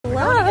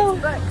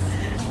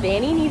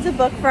Vanny needs a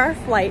book for our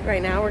flight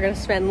right now. We're gonna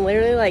spend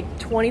literally like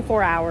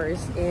 24 hours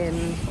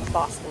in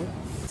Boston.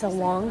 It's a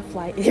long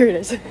flight. Here it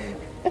is.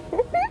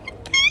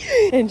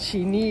 And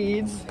she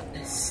needs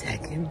a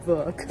second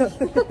book.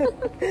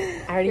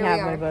 I already have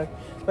my book.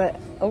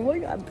 But oh my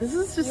god, this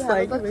is just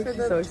like makes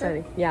me so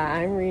exciting. Yeah,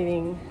 I'm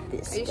reading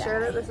this. Are you sure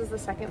that this is the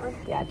second one?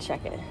 Yeah,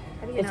 check it.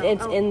 How do you know?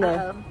 It's in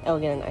the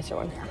I'll get a nicer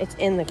one. It's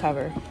in the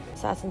cover.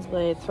 Assassin's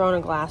Blade, Throne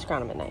of Glass,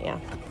 Crown of Midnight,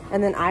 yeah.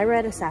 And then I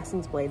read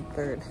Assassin's Blade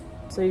 3rd.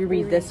 So you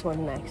read this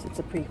one next. It's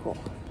a prequel.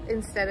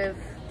 Instead of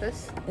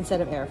this?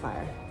 Instead of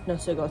Airfire. No,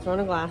 so go Throne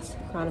of Glass,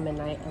 Crown of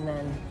Midnight, and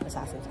then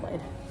Assassin's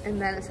Blade.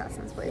 And then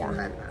Assassin's Blade, and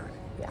then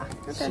yeah.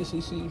 Okay.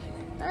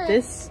 Right.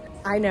 This,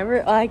 I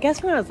never, well, I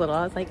guess when I was little,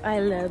 I was like, I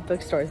love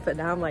bookstores, but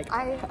now I'm like,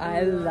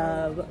 I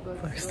love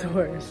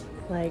bookstores.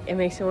 Like, it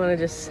makes me want to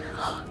just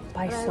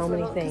buy so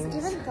many things.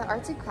 Even the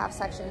arts and crafts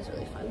section is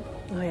really fun.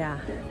 Oh yeah.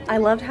 I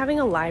loved having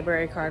a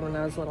library card when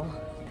I was little.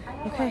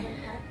 Okay.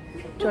 Do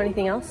you want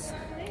anything else?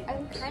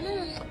 I'm kind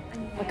of...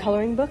 A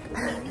coloring book?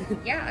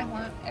 Yeah, I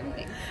want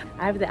everything.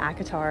 I have the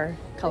Akatar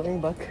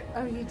coloring book.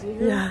 Oh, you do?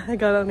 Yeah, I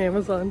got it on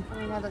Amazon. Oh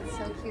my god, that's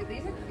so cute.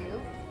 These are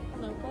cute.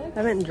 Notebooks?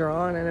 I haven't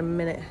drawn in a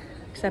minute,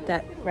 except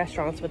at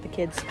restaurants with the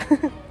kids.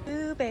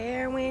 Pooh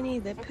Bear, Winnie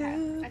the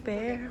Pooh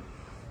Bear.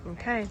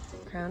 Okay,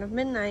 Crown of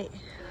Midnight.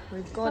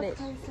 We've got it.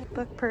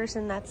 Book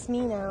person, that's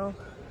me now.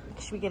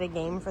 Should we get a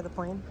game for the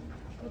plane?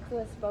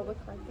 Nicholas Boba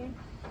Clarkin.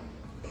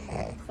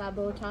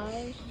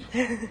 Sabotage.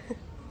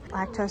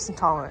 Lactose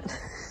intolerant.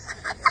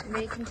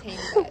 May contain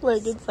guts.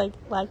 Like, it's like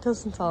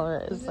lactose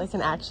intolerant. It's like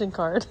an action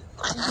card.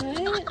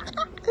 What?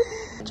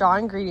 Draw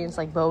ingredients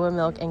like boba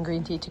milk and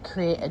green tea to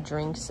create a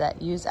drink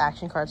set. Use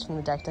action cards from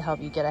the deck to help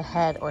you get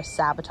ahead or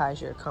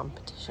sabotage your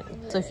competition.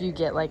 So if you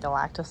get like a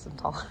lactose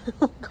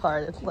intolerant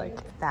card, it's like,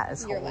 that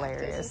is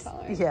hilarious.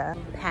 Yeah.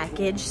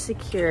 Package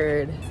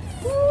secured.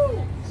 Woo!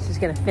 She's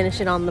gonna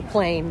finish it on the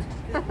plane.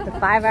 The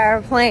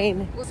 5-hour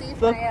plane. We'll see if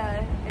Book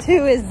my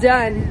 2 is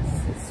done.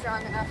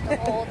 strong enough to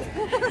hold.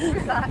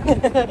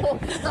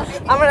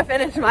 I'm gonna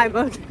finish my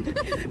book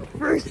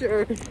for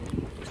sure.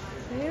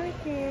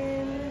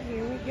 American,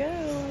 here we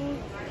go.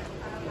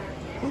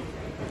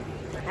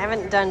 I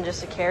haven't done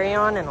just a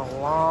carry-on in a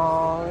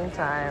long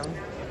time.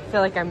 I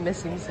feel like I'm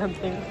missing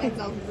something. It's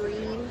all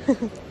green.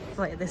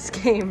 Play this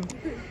game.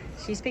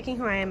 She's picking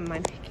who I am,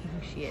 I'm picking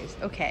who she is.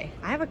 Okay,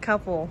 I have a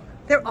couple.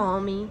 They're all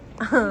me.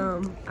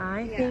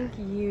 I think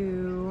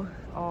you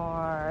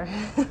are...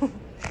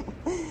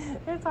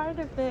 It's hard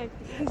to pick.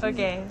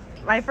 Okay,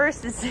 my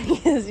first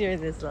instinct is you're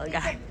this little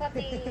guy.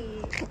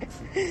 Puppy.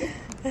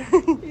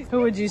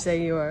 Who would you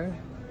say you are?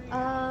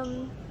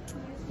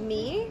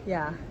 Me?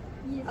 Yeah.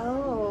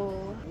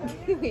 Oh.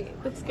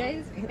 Wait, this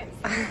guy's...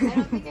 I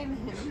don't think I'm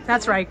him.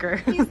 That's Riker.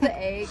 He's the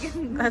egg.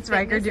 That's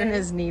Riker doing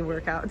his knee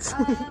workouts.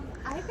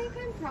 I think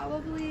I'm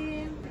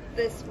probably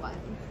this one.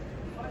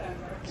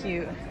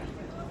 Cute.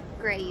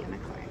 Gray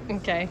unicorn.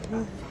 Okay.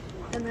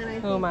 And then I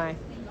think Who am I?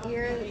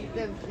 you're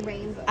the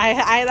rainbow.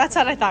 I that's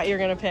what I thought you were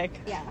gonna pick.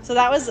 Yeah. So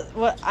that was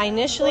what I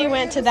initially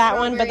went to that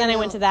one, but then I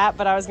went to that.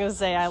 But I was gonna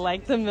say I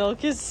like the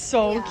milk is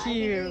so Yeah,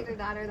 cute. either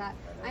that or that.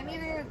 I'm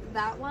either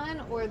that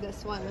one or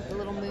this one with the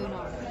little moon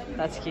on it.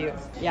 That's cute.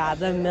 Yeah,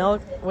 the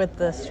milk with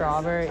the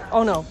strawberry.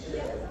 Oh no,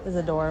 is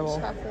adorable.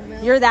 Chocolate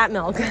milk. You're that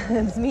milk.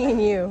 It's me and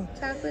you.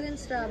 Chocolate and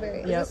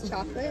strawberry. Yep. Is this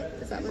chocolate?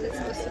 Is that what it's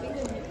supposed to be?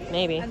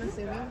 Maybe. I'm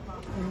assuming.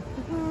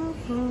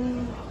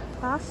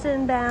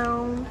 Boston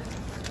bound.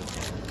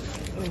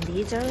 And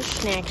these are the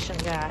snacks I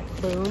got.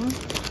 Boom.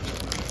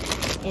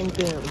 And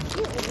boom.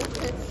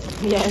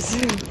 Yes.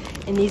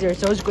 And these are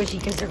so squishy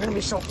because they're going to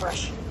be so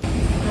fresh.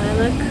 I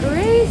look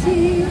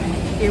crazy.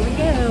 Here we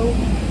go.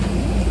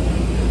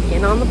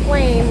 Getting on the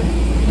plane.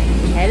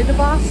 Headed to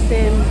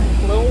Boston.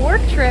 Little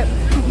work trip.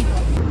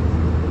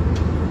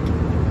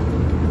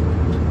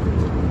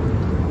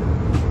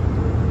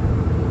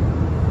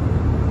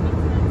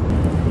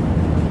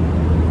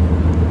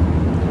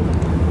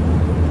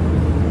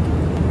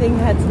 I think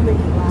that's something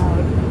loud.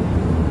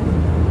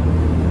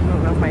 I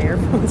don't know if my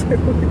earphones are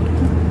working.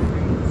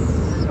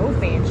 So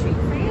fancy.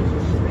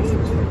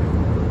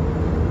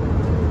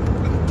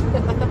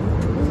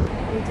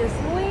 We just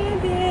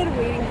landed,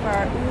 waiting for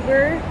our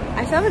Uber.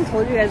 I still haven't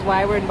told you guys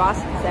why we're in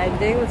Boston today.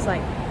 Today was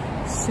like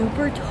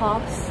super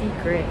top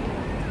secret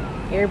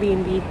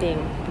Airbnb thing.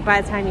 But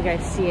by the time you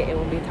guys see it, it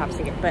will be top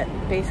secret. But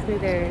basically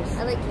there's...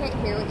 I like can't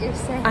hear what you're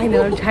saying. I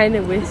know, I'm trying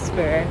to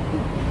whisper.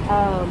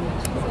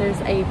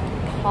 There's a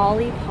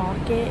Polly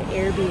Pocket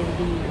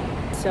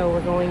Airbnb, so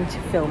we're going to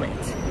film it.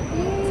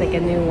 It's like a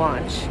new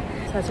launch.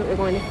 So that's what we're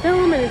going to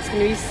film, and it's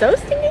going to be so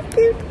stinking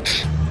cute.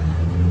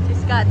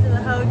 Just got to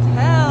the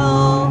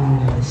hotel.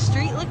 The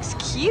street looks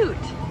cute.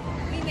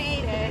 We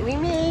made it. We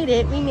made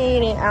it. We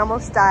made it. I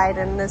almost died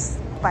in this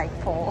bike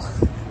pole.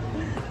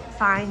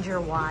 Find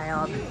your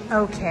wild.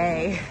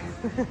 Okay.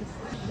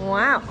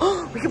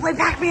 Wow. We can play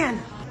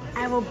Pac-Man.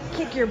 I will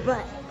kick your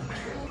butt.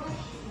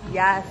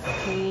 Yes,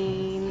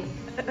 queen.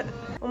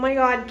 Oh my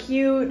god,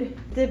 cute.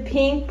 The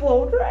pink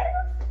blow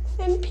dryer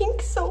and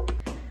pink soap.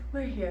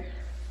 We're here.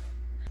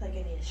 Like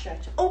I need a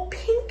stretch. Oh,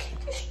 pink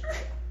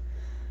t-shirt.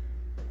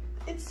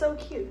 It's so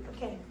cute.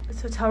 Okay.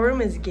 This hotel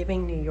room is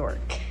giving New York.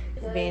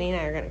 Vanny and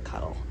I are gonna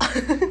cuddle.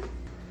 The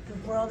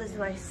world is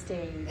my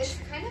stage. It's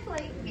kind of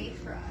like made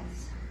for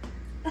us.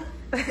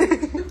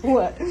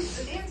 What?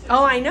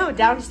 Oh, I know.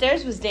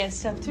 Downstairs was dance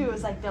stuff too. It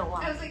was like, don't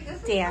watch. I was like,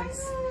 this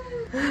dance.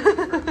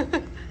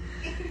 I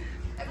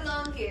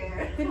belong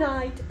here. Good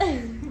night.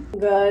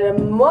 Good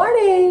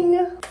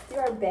morning. See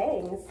our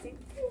bangs.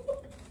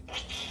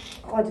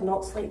 Oh, I did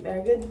not sleep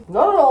very good.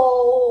 Not at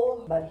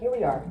all. But here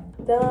we are.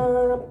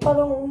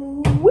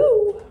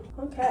 Woo.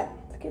 Okay.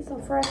 Let's get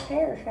some fresh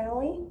hair, shall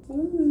we?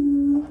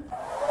 Ooh.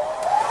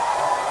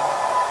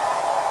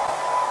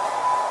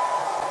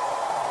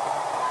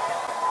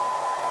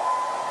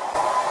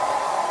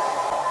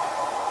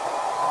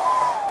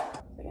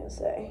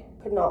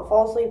 Could not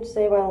fall asleep to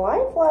save my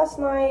life last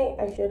night.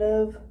 I should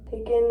have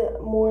taken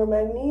more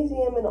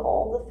magnesium and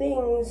all the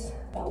things.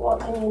 But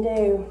what can you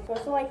do?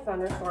 There's like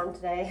thunderstorm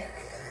today.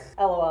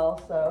 LOL.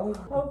 So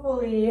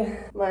hopefully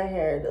my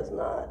hair does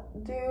not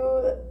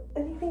do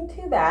anything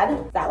too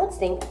bad. That would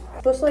stink.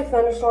 Supposed to like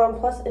thunderstorm,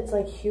 plus it's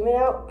like humid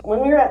out.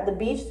 When we were at the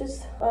beach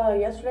this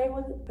yesterday,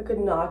 I could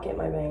not get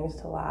my bangs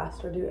to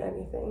last or do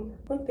anything.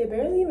 Look, they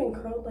barely even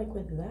curled like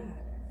with that.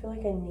 I feel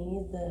like I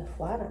need the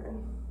flat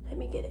iron. Let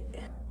me get it.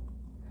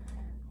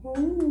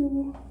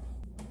 Ooh.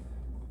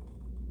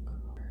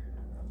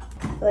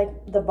 Like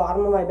the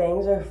bottom of my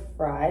bangs are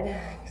fried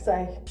because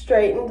I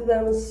straightened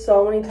them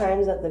so many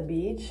times at the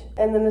beach,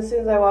 and then as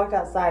soon as I walked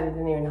outside it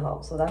didn't even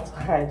help, so that's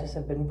why I just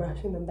have been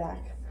brushing them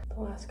back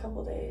the last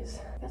couple days.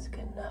 That's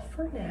good enough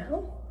for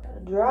now. Gotta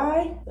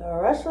dry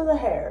the rest of the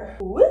hair.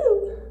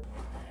 Woo!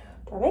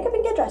 Dry makeup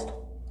and get dressed.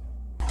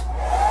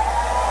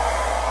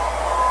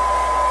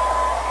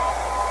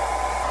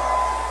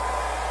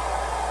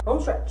 Home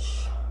stretch.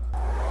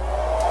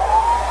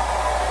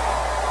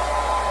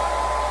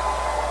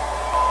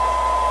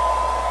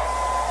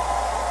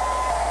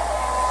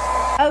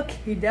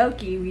 Okie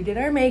dokie, we did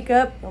our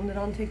makeup, filmed it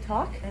on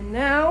TikTok, and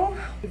now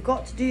we've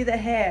got to do the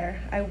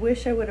hair. I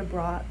wish I would have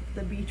brought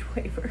the beach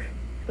waver,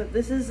 but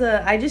this is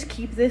I just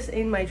keep this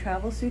in my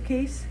travel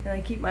suitcase, and I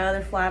keep my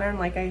other flat iron.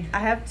 Like I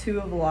have two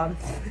of a lot of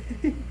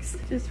things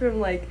just from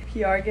like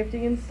PR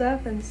gifting and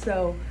stuff, and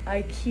so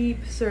I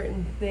keep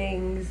certain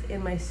things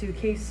in my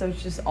suitcase so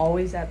it's just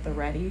always at the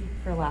ready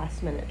for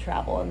last minute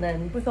travel. And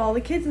then with all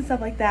the kids and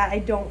stuff like that, I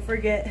don't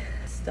forget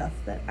stuff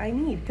that I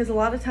need, because a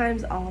lot of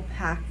times I'll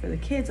pack for the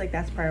kids, like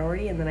that's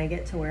priority, and then I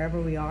get to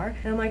wherever we are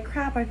and I'm like,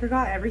 crap, I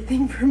forgot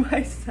everything for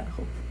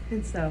myself.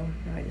 And so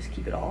now I just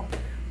keep it all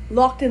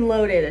locked and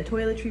loaded, a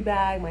toiletry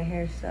bag, my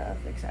hair stuff,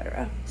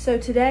 etc. So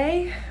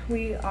today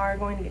we are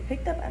going to get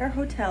picked up at our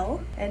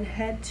hotel and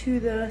head to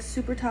the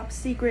super top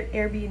secret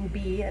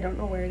Airbnb. I don't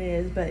know where it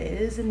is, but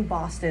it is in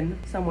Boston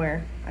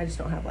somewhere. I just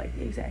don't have like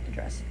the exact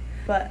address,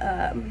 but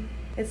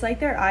it's like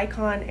their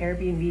icon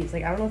Airbnbs.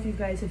 Like, I don't know if you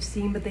guys have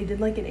seen, but they did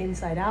like an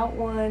Inside Out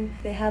one.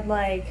 They had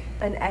like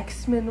an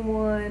X-Men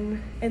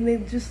one, and they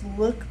just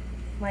look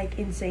like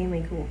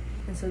insanely cool.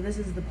 And so this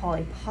is the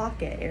Polly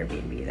Pocket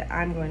Airbnb that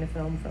I'm going to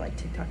film for like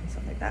TikTok and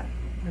stuff like that.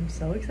 I'm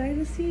so excited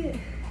to see it.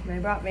 And I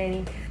brought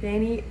Vanny.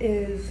 Vanny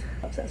is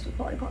obsessed with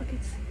Polly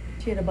Pockets.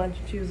 She had a bunch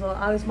of shoes.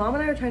 Mom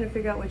and I were trying to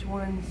figure out which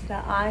ones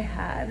that I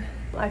had.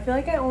 I feel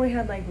like I only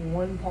had like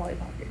one Polly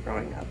Pocket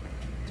growing up.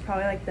 It's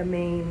probably like the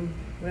main,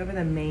 whatever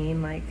the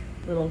main like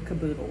little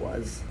caboodle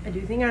was. I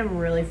do think I'm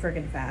really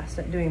freaking fast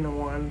at doing the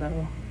wand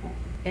though.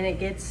 And it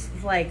gets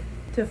like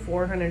to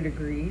 400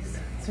 degrees.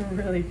 It's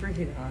really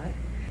freaking hot.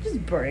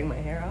 Just burning my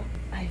hair off.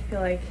 I feel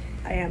like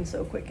I am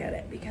so quick at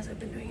it because I've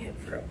been doing it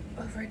for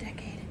over a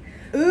decade.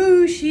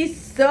 Ooh, she's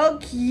so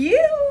cute.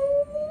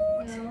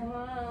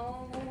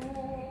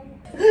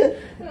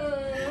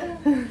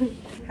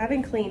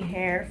 Having clean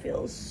hair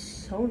feels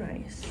so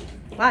nice.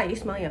 Wow, you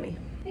smell yummy.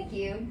 Thank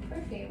you.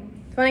 Perfume.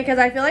 It's funny because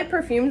I feel like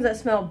perfumes that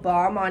smell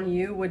bomb on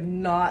you would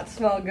not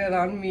smell good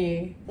on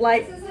me.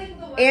 Like,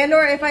 and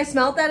or if I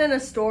smelled that in a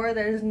store,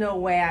 there's no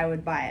way I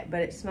would buy it,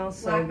 but it smells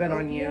so Black good opium?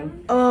 on you.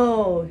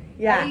 Oh,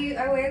 yeah.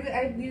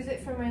 I use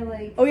it for my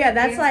like. Oh yeah,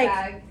 that's like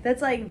bag.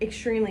 that's like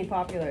extremely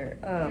popular.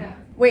 Yeah.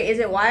 Wait, is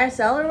it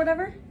YSL or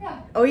whatever? Yeah.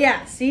 Oh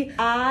yeah, see,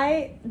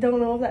 I don't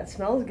know if that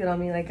smells good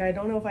on me. Like, I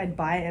don't know if I'd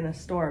buy it in a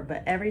store,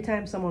 but every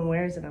time someone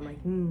wears it, I'm like,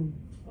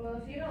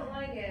 Well, if you don't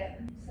like it,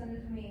 send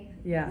it to me.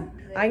 Yeah,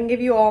 I can give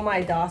you all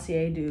my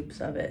dossier dupes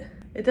of it.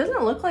 It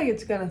doesn't look like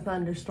it's gonna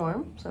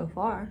thunderstorm so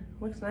far.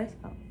 Looks nice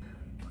out.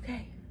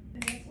 Okay.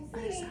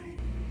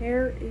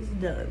 Hair is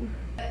done.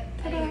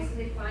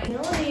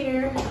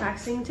 Later,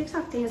 practicing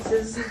TikTok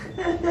dances.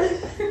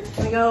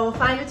 Gonna go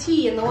find a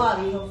tea in the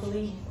lobby,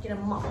 hopefully get a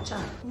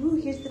matcha. Ooh,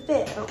 here's the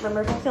fit. I don't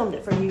remember if I filmed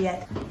it for you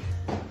yet.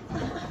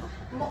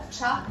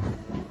 Matcha.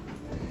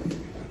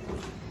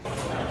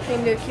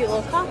 Came to a cute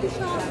little coffee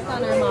shop,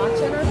 got our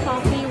matcha and our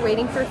coffee,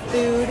 waiting for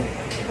food.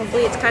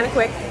 Hopefully it's kind of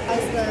quick,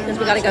 because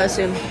we gotta go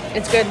soon.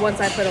 It's good once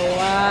I put a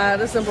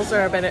lot of simple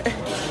syrup in it.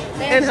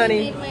 And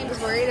honey. I was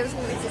worried I was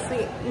gonna make it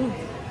sweet.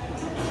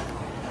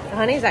 The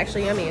honey's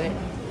actually yummy in it.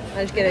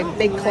 I just get a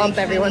big clump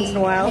every once in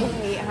a while. I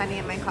hate honey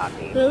in my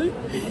coffee. Really? I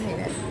hate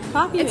it.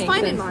 Coffee It's makes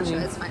fine in sense to matcha.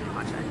 me. It's fine in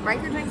matcha.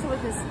 Riker drinks it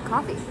with his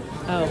coffee.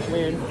 Oh,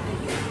 weird.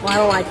 Well, I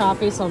don't like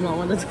coffee, so I'm not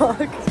one to talk.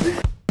 We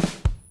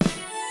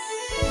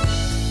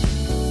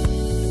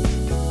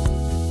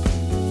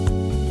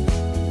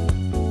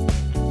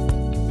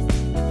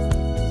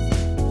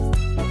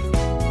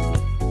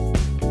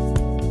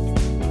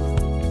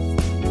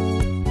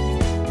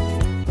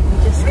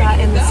just got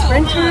in the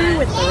Sprinter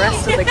with the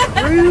rest of the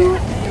crew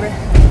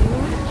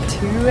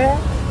to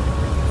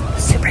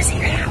Super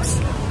Secret House.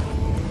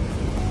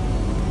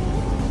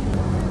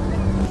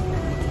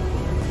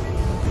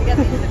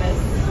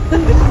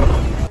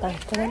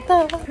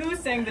 Who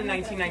sang the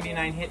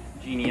 1999 hit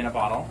Genie in a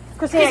Bottle?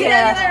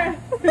 Christina.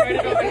 Heard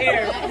it over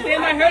here.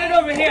 Sam, I heard it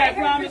over here, I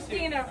promise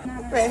you.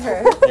 Right,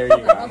 her. There you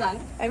go. Hold on.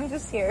 I'm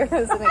just here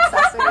as an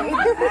accessory.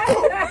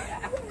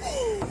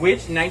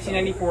 Which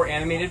 1994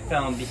 animated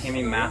film became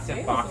a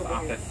massive box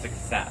office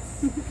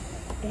success?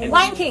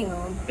 Lion King.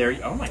 There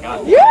you, oh my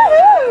god.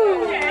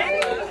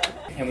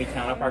 Can we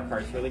count up our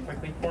cards really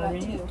quickly for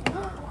me?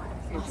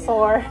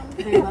 4.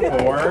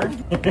 4.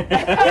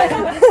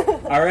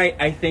 All right,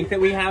 I think that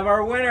we have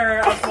our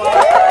winner.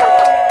 Applause.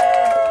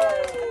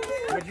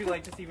 Would you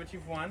like to see what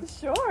you've won?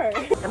 Sure.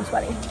 I'm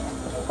sweating.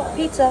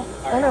 Pizza.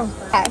 I know.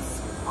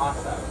 Yes.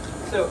 Awesome.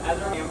 So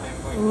as I'm going to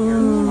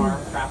hear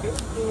traffic.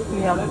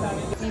 Yum.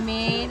 We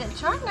made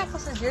charm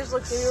necklaces. Yours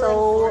looks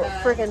So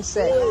freaking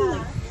sick.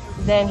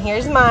 Then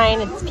here's mine.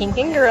 It's pink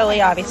and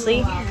girly,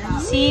 obviously.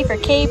 C for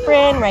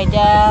Capron,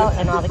 Rydel,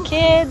 and all the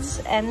kids.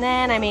 And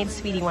then I made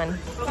Sweetie one.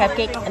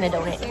 Cupcake and a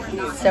donut.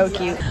 So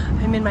cute.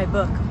 I'm in my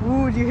book.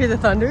 Ooh, do you hear the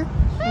thunder?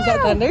 Is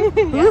that thunder?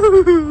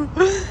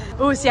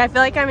 Ooh, see, I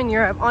feel like I'm in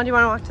Europe. Oh, do you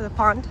want to walk to the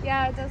pond?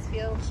 Yeah, it does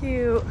feel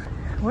Cute.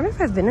 I wonder if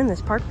I've been in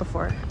this park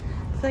before. I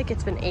feel like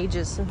it's been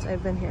ages since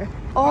I've been here.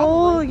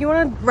 Oh, you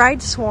want to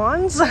ride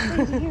swans?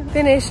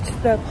 Finished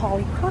the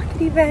Polly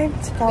Pocket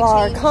event. Got all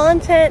our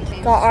content.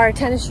 Got our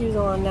tennis shoes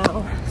on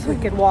now so we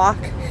could walk.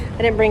 I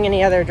didn't bring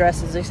any other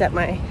dresses except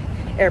my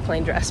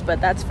airplane dress, but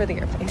that's for the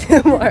airplane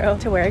tomorrow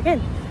to wear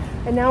again.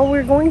 And now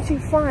we're going to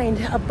find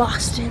a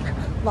Boston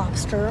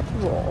lobster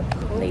roll,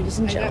 ladies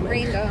and gentlemen.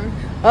 rained on.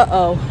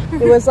 Uh-oh.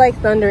 It was like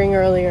thundering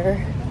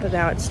earlier, but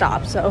now it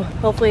stopped. So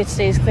hopefully it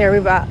stays clear. We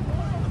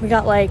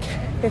got like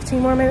 15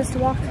 more minutes to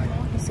walk.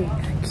 Let's see.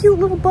 Cute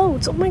little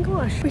boats. Oh my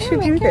gosh. We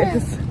should do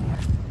this.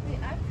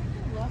 I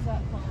love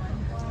that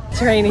pond.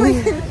 It's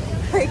raining.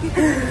 Like,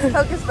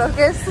 focus,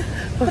 focus.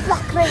 The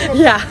block rain.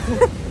 Yeah.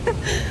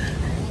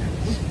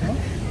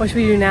 What should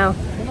we do now?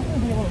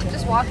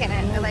 Just walk in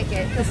it. I like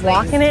it. Just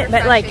walk in it?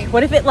 But like,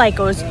 what if it like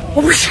goes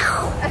whoosh?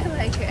 I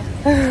like it.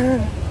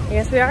 I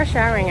guess we are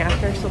showering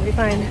after, so we'll be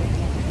fine.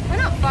 We're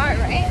not far,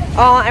 right?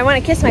 Oh, I want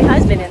to kiss my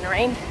husband in the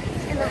rain.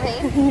 In the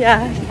rain?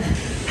 Yeah.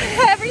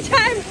 Every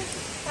time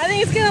I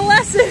think it's gonna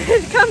lessen,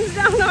 it comes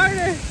down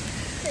harder.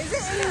 Is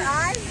it in your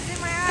eyes? Is it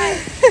in my eyes?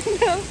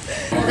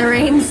 No. The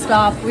rain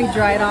stopped. We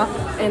dried off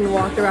and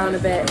walked around a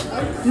bit.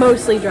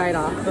 Mostly dried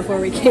off before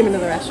we came into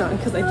the restaurant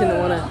because I didn't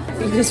want to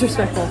be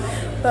disrespectful.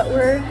 But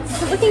we're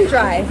looking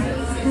dry.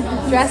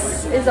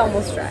 Dress is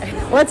almost dry.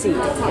 Let's eat.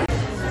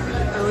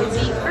 Let's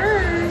eat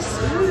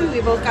first. Ooh, we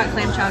both got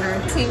clam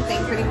chowder. Same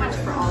thing pretty much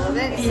for all of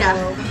it. Yeah.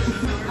 So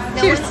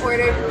no Cheers. one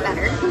ordered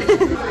better.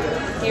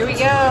 Here we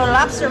go,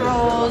 lobster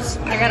rolls.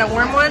 I got a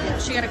warm one,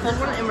 she got a cold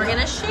one, and we're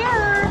gonna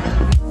share.